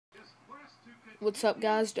What's up,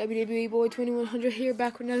 guys? WWE Boy 2100 here,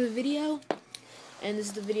 back with another video. And this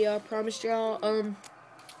is the video I promised y'all.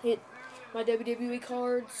 Hit my WWE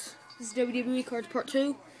cards. This is WWE cards part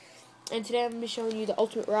 2. And today I'm going to be showing you the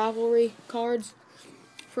Ultimate Rivalry cards.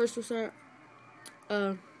 First we'll start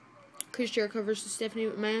Chris Jericho versus Stephanie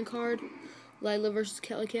McMahon card. Layla versus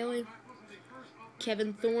Kelly Kelly.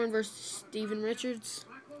 Kevin Thorne versus Steven Richards.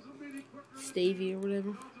 Stevie or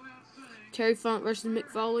whatever. Terry Funk versus Mick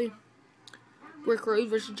Foley. Rick Rude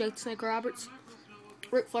versus Jake the Snake Roberts.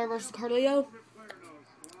 Ric Flair versus Carlito.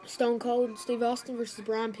 Stone Cold and Steve Austin versus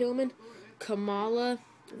Brian Pillman. Kamala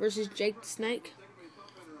versus Jake the Snake.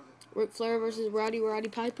 Ric Flair versus Roddy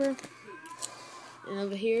Piper. And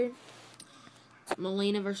over here,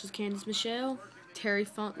 Melina versus Candice Michelle. Terry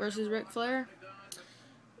Funk versus Ric Flair.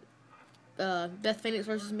 Beth Phoenix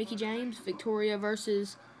versus Mickie James. Victoria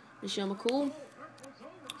versus Michelle McCool.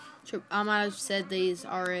 I might have said these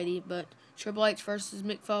already, but Triple H versus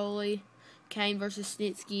Mick Foley, Kane versus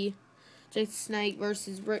Snitsky, Jake the Snake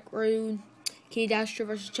versus Rick Rude, Kenny Dykstra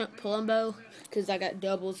versus Chuck Palumbo, because I got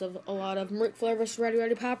doubles of a lot of them. Ric Flair versus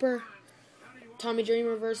Roddy Piper, Tommy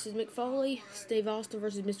Dreamer versus Mick Foley, Steve Austin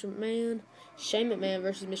versus Mr. McMahon, Shane McMahon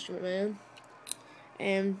versus Mr. McMahon,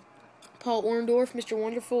 and Paul Orndorff, Mr.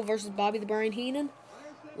 Wonderful versus Bobby the Brain Heenan,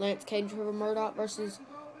 Lance Cage, Trevor Murdoch versus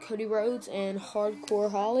Cody Rhodes and Hardcore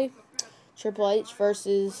Holly, Triple H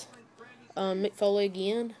versus Mick Foley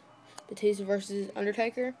again, Batista versus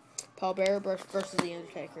Undertaker, Paul Bearer versus The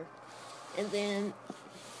Undertaker, and then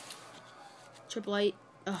Triple H,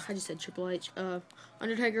 I just said Triple H,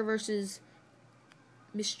 Undertaker versus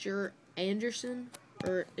Mr. Anderson,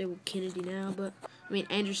 or it was Kennedy now, but, I mean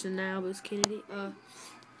Anderson now, but it's Kennedy,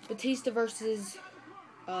 Batista versus,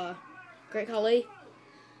 Great Khali,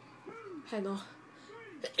 hang on,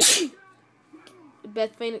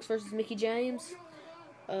 Beth Phoenix versus Mickie James,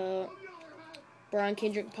 Brian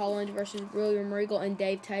Kendrick, Paul Lynch versus William Regal and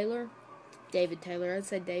David Taylor. I'd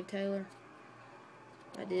say Dave Taylor.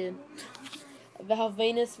 I did. Val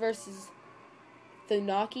Venus versus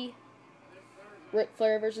Funaki. Ric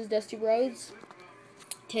Flair versus Dusty Rhodes.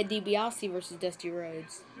 Ted DiBiase versus Dusty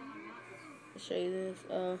Rhodes. I'll show you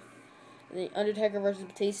this. The Undertaker versus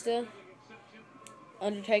Batista.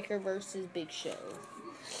 Undertaker versus Big Show.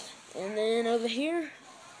 And then over here,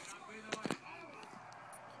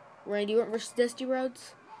 Randy Orton versus Dusty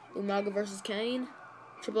Rhodes, Umaga versus Kane,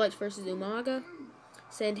 Triple H versus Umaga,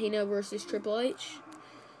 Santino versus Triple H,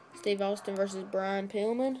 Steve Austin versus Brian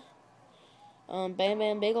Pillman, Bam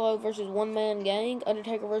Bam Bigelow versus One Man Gang,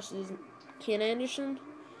 Undertaker versus Ken Anderson,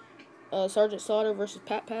 Sergeant Slaughter versus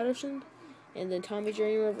Pat Patterson, and then Tommy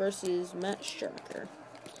Dreamer versus Matt Striker.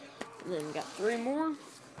 And then we got 3 more.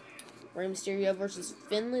 Rey Mysterio versus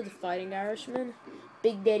Finlay, the Fighting Irishman,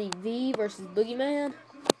 Big Daddy V versus Boogeyman.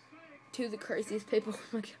 2 of the craziest people. Oh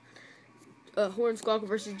my God. Hornswoggle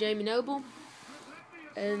versus Jamie Noble.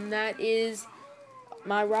 And that is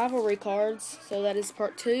my rivalry cards. So that is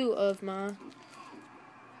part 2 of my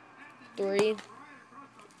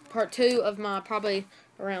Part 2 of my probably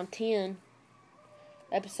around 10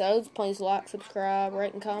 episodes. Please like, subscribe,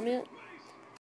 rate, and comment.